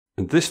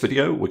In this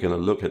video, we're going to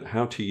look at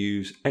how to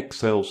use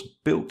Excel's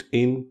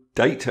built-in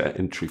data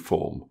entry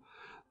form.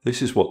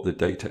 This is what the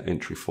data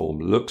entry form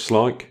looks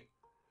like.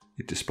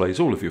 It displays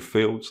all of your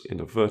fields in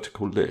a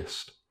vertical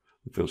list.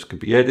 The fields can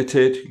be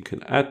edited, you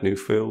can add new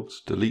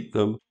fields, delete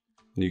them,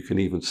 and you can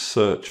even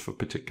search for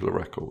particular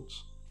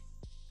records.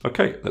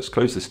 Okay, let's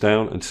close this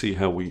down and see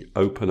how we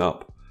open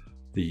up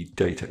the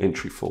data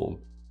entry form.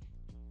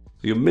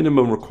 Your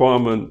minimum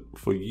requirement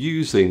for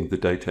using the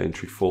data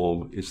entry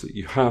form is that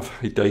you have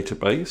a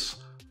database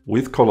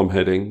with column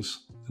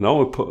headings, and I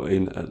would put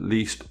in at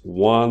least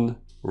one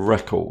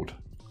record.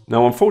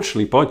 Now,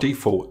 unfortunately, by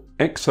default,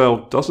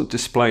 Excel doesn't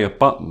display a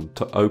button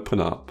to open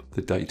up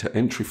the data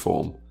entry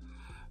form,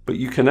 but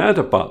you can add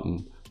a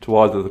button to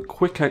either the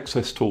quick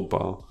access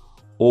toolbar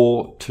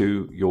or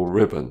to your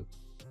ribbon.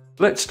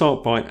 Let's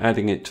start by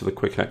adding it to the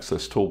quick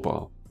access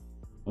toolbar.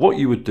 What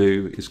you would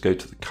do is go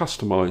to the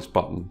Customize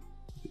button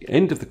the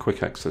end of the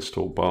quick access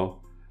toolbar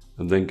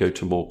and then go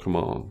to more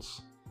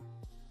commands.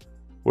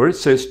 Where it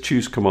says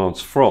choose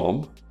commands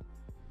from,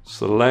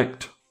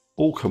 select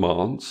all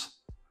commands,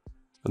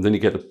 and then you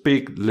get a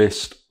big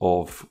list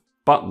of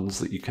buttons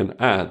that you can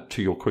add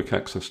to your quick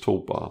access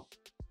toolbar.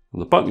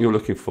 And the button you're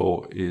looking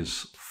for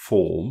is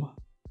form.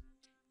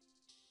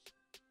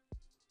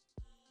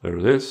 There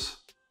it is.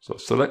 So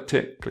select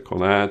it, click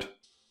on add,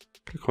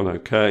 click on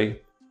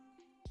OK.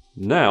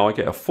 Now I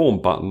get a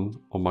form button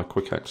on my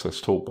quick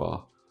access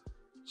toolbar.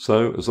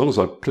 So as long as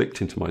I've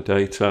clicked into my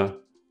data,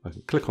 I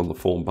can click on the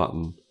form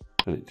button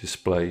and it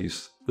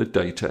displays the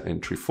data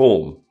entry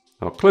form.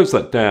 I'll close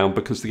that down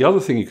because the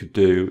other thing you could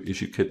do is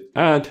you could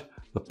add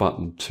the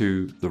button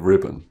to the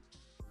ribbon.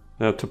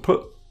 Now, to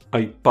put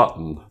a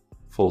button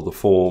for the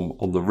form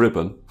on the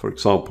ribbon, for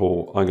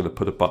example, I'm going to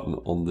put a button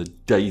on the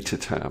data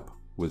tab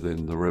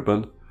within the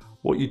ribbon.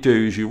 What you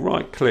do is you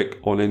right click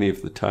on any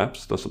of the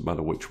tabs, doesn't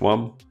matter which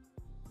one,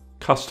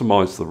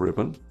 customize the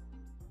ribbon.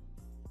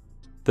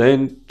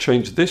 Then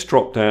change this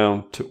drop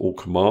down to all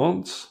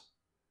commands.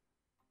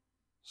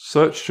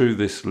 Search through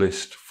this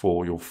list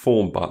for your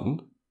form button.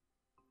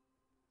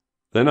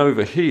 Then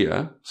over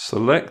here,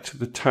 select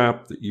the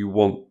tab that you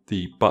want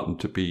the button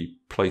to be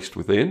placed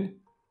within.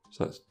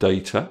 So that's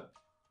data,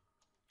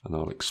 and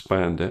I'll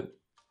expand it.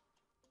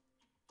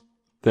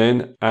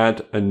 Then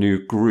add a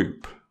new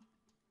group.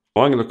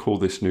 I'm going to call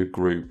this new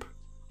group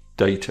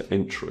data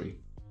entry.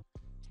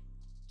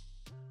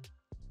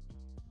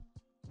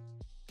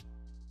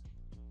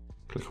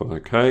 Click on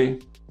OK,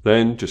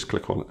 then just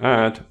click on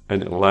add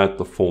and it'll add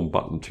the form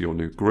button to your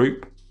new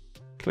group.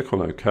 Click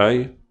on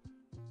OK.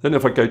 Then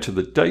if I go to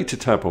the data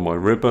tab on my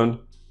ribbon,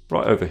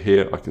 right over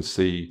here I can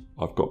see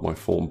I've got my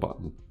form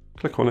button.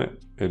 Click on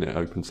it and it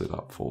opens it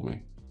up for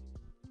me.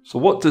 So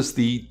what does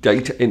the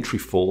data entry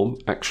form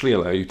actually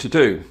allow you to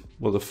do?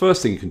 Well, the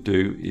first thing you can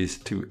do is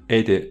to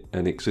edit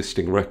an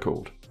existing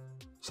record.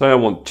 Say I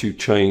want to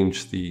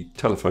change the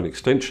telephone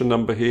extension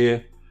number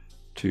here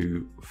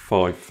to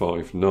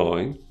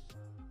 559.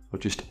 I'll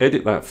just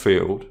edit that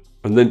field,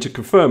 and then to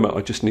confirm it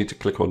I just need to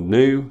click on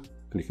new,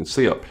 and you can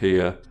see up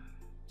here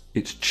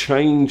it's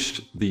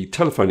changed the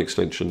telephone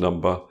extension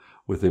number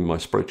within my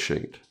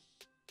spreadsheet.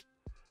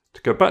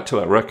 To go back to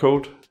that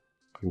record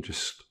I can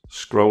just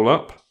scroll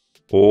up,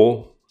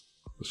 or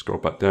scroll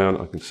back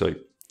down, I can say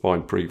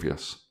find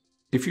previous.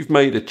 If you've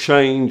made a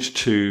change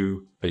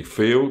to a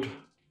field,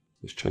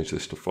 let's change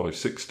this to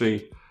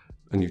 560,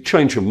 and you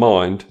change your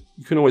mind,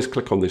 you can always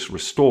click on this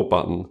restore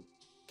button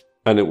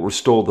and it will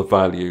restore the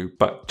value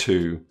back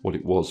to what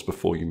it was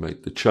before you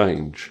made the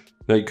change.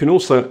 Now you can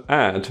also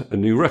add a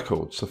new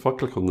record. So if I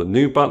click on the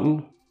new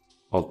button,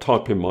 I'll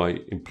type in my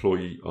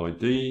employee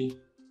ID.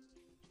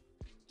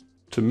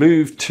 To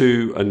move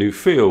to a new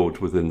field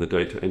within the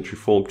data entry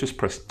form, just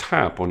press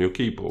tab on your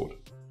keyboard.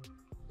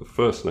 The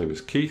first name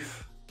is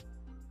Keith,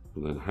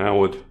 and then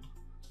Howard,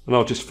 and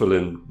I'll just fill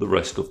in the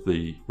rest of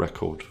the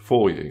record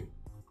for you.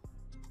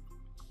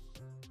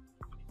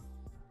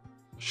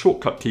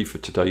 Shortcut key for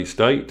today's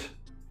date,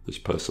 this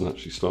person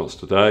actually starts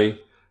today,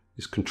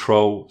 is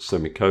Control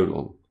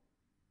semicolon.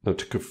 Now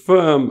to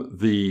confirm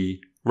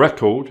the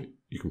record,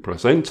 you can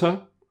press enter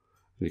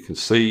and you can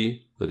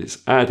see that it's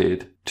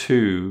added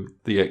to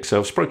the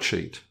Excel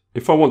spreadsheet.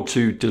 If I want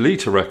to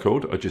delete a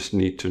record, I just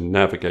need to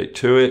navigate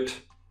to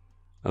it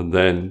and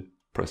then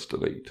press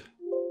delete.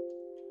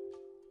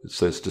 It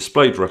says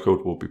displayed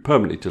record will be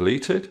permanently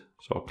deleted,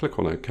 so I'll click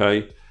on OK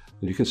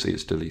and you can see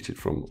it's deleted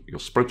from your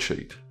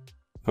spreadsheet.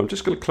 I'm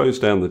just going to close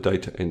down the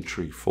data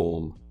entry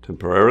form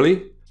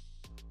temporarily.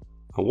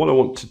 And what I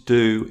want to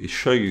do is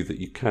show you that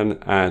you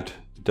can add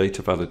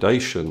data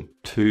validation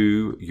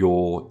to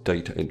your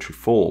data entry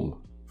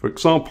form. For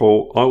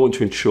example, I want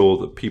to ensure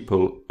that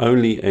people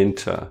only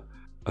enter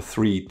a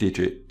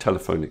 3-digit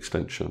telephone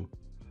extension.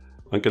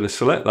 I'm going to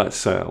select that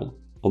cell.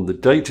 On the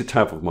data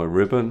tab of my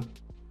ribbon,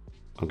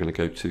 I'm going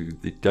to go to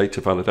the data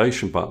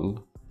validation button.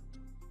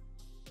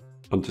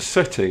 Under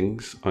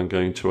settings, I'm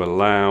going to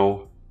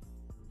allow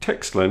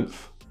text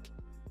length,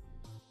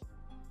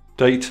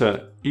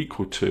 data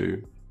equal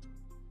to,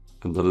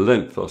 and the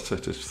length I'll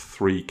set as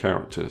 3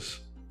 characters.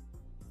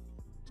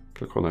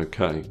 Click on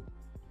OK.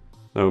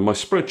 Now in my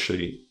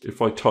spreadsheet,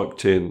 if I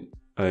typed in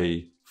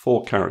a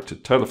 4-character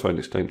telephone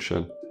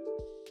extension,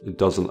 it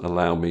doesn't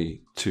allow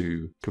me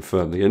to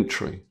confirm the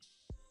entry.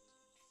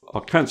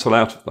 I'll cancel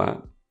out of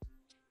that.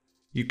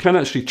 You can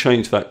actually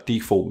change that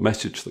default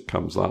message that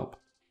comes up.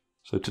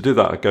 So to do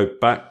that, I go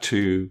back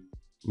to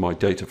my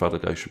data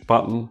validation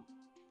button.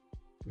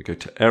 I go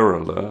to error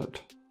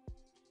alert,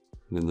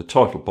 and in the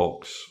title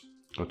box,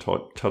 I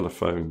type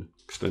telephone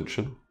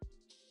extension.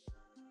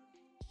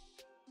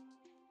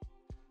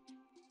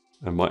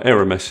 And my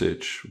error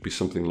message would be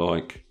something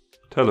like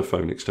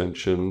telephone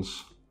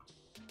extensions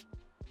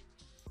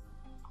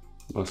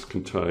must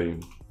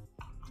contain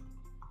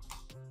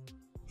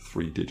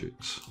 3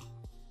 digits.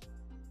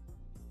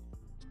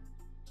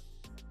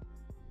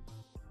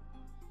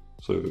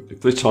 So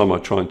if this time I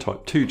try and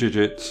type 2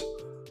 digits,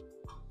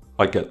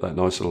 I get that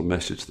nice little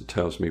message that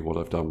tells me what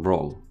I've done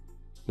wrong.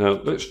 Now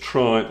let's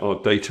try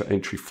our data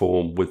entry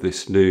form with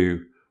this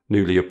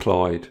newly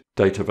applied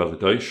data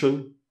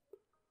validation.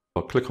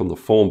 I'll click on the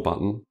form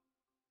button.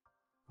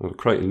 I'll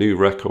create a new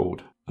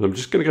record, and I'm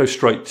just going to go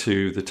straight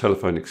to the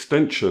telephone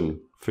extension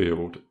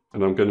field,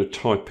 and I'm going to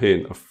type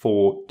in a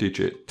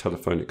 4-digit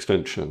telephone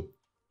extension.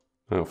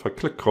 Now if I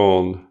click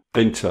on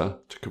enter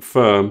to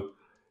confirm,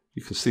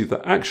 you can see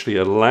that actually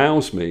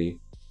allows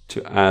me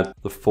to add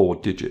the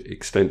 4-digit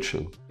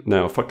extension.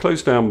 Now if I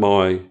close down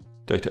my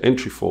data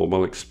entry form,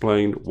 I'll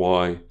explain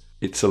why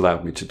it's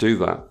allowed me to do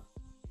that.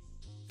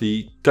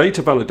 The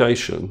data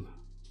validation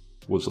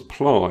was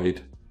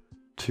applied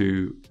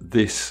to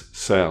this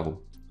cell,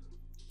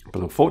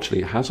 but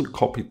unfortunately it hasn't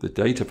copied the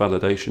data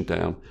validation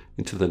down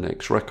into the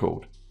next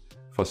record.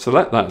 If I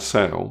select that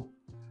cell,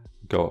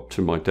 go up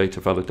to my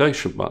data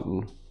validation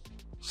button,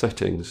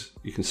 settings,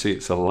 you can see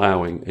it's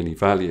allowing any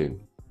value.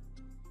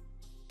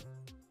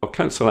 I'll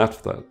cancel out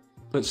of that.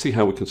 Let's see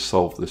how we can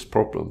solve this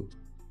problem.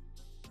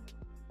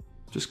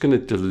 I'm just going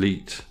to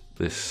delete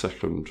this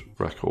second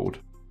record.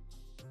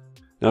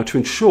 Now to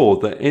ensure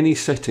that any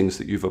settings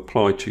that you've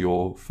applied to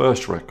your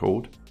first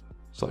record,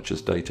 such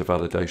as data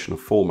validation or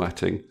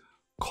formatting,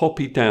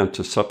 copy down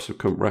to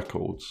subsequent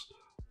records,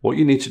 what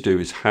you need to do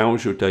is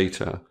house your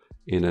data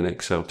in an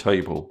Excel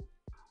table.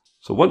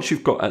 So once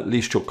you've got at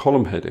least your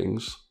column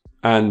headings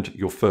and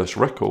your first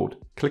record,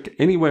 click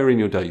anywhere in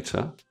your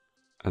data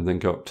and then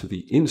go up to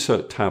the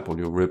Insert tab on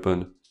your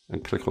ribbon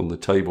and click on the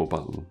Table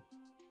button.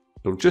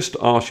 It'll just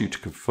ask you to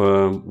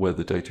confirm where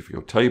the data for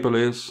your table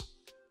is,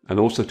 and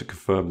also to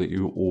confirm that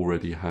you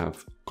already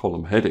have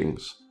column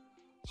headings.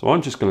 So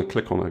I'm just going to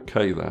click on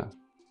OK there.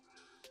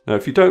 Now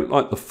if you don't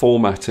like the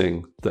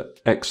formatting that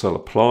Excel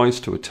applies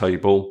to a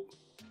table,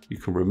 you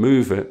can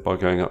remove it by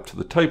going up to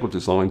the Table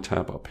Design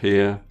tab up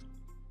here,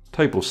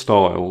 Table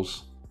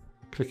Styles,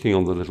 clicking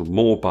on the little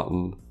More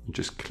button and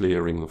just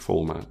clearing the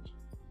format.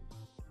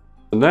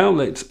 And now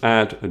let's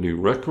add a new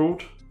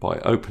record by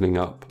opening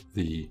up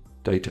the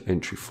data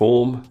entry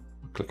form.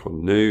 Click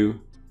on New.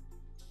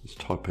 Let's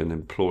type in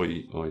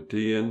employee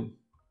ID in.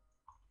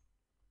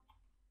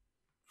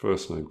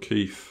 First name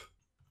Keith,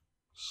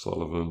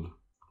 Sullivan.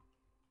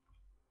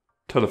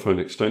 Telephone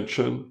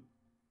extension.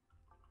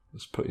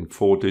 Let's put in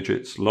 4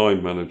 digits.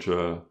 Line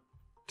manager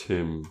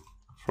Tim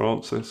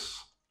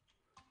Francis.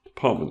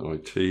 Department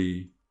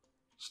IT.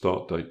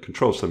 Start date,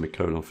 control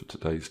semicolon for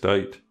today's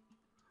date.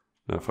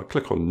 Now if I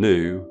click on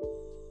New,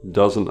 it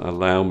doesn't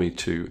allow me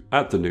to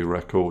add the new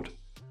record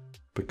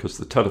because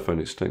the telephone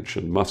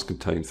extension must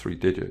contain 3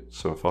 digits.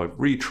 So if I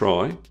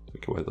retry,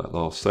 take away that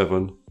last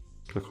 7,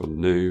 click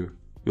on New,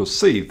 you'll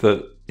see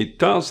that it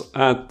does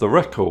add the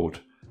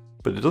record,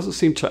 but it doesn't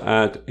seem to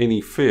add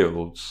any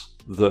fields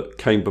that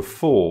came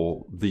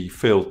before the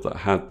field that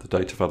had the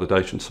data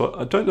validation. So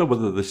I don't know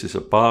whether this is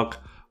a bug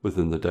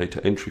within the data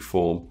entry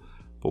form,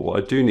 but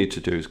what I do need to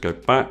do is go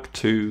back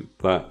to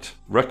that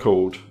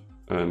record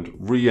and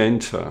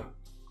re-enter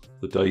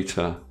the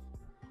data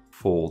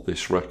for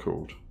this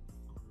record.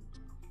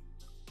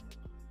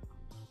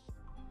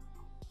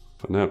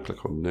 If I now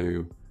click on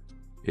New,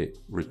 it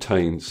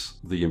retains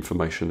the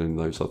information in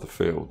those other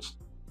fields.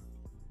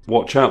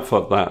 Watch out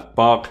for that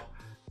bug.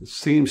 It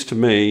seems to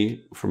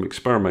me, from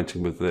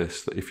experimenting with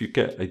this, that if you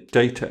get a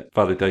data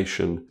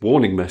validation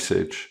warning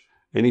message,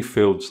 any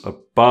fields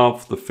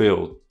above the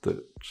field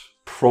that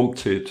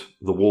prompted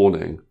the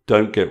warning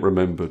don't get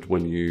remembered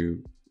when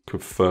you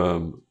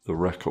confirm the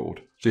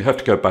record. So you have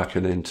to go back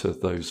and enter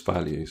those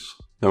values.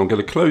 Now I'm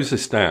going to close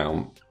this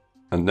down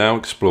and now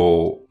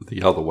explore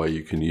the other way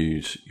you can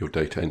use your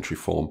data entry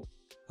form,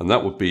 and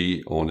that would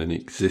be on an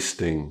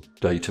existing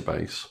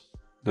database.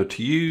 Now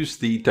to use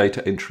the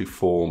data entry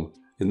form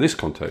in this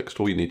context,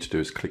 all you need to do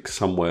is click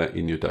somewhere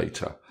in your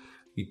data.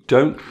 You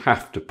don't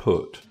have to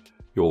put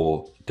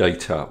your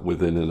data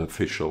within an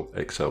official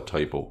Excel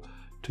table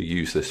to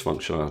use this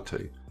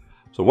functionality.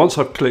 So once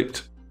I've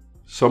clicked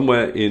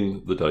somewhere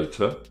in the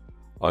data,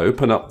 I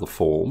open up the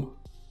form,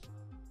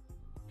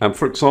 and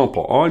for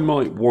example, I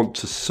might want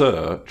to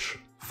search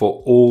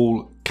for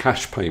all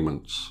cash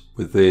payments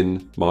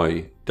within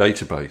my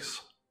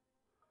database.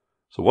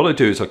 So what I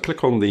do is I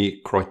click on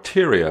the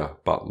criteria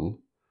button,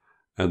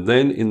 And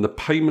then in the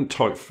payment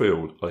type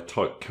field, I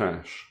type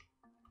cash.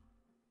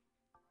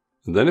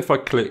 And then if I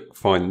click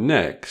find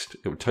next,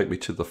 it will take me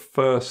to the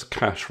first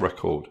cash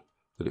record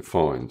that it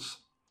finds.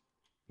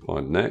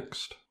 Find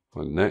next,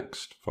 find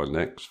next, find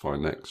next,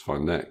 find next,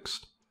 find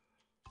next.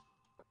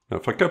 Now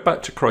if I go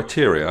back to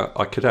criteria,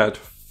 I could add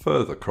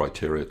further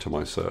criteria to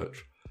my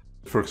search.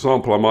 For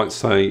example, I might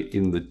say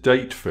in the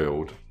date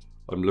field,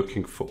 I'm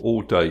looking for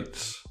all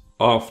dates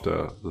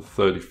after the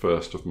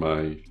 31st of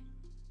May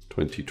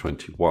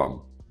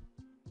 2021.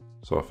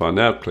 So if I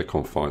now click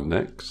on find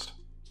next,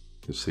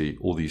 you can see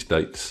all these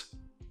dates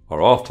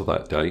are after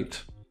that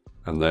date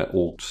and they're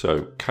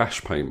also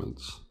cash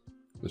payments.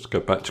 Let's go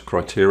back to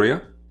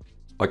criteria.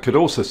 I could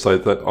also say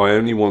that I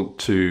only want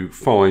to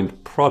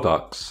find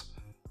products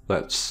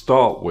that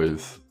start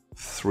with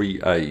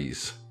 3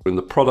 A's. In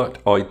the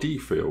product ID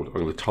field, I'm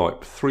going to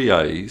type 3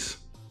 A's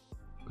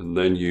and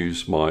then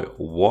use my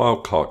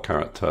wildcard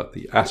character,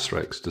 the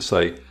asterisk, to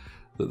say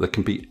that there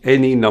can be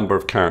any number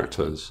of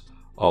characters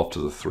after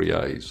the 3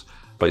 A's.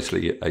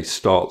 Basically, a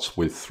starts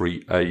with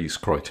 3 A's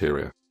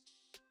criteria.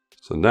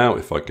 So now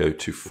if I go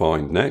to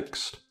find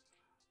next,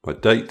 my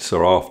dates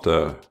are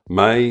after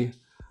May,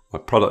 my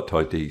product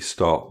ID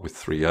start with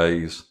 3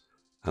 A's,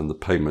 and the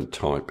payment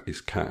type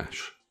is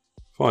cash.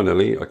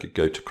 Finally, I could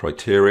go to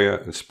criteria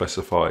and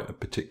specify a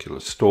particular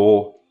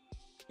store.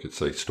 I could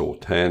say store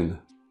 10,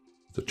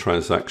 the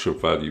transaction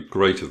value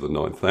greater than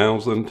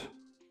 9,000.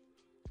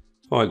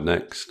 Find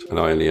next, and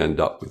I only end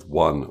up with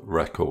one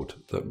record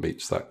that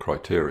meets that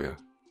criteria.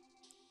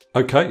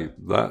 Okay,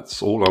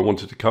 that's all I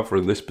wanted to cover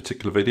in this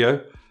particular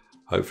video.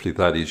 Hopefully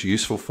that is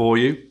useful for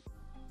you.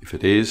 If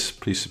it is,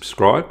 please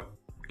subscribe,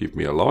 give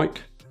me a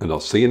like, and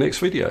I'll see you next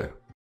video.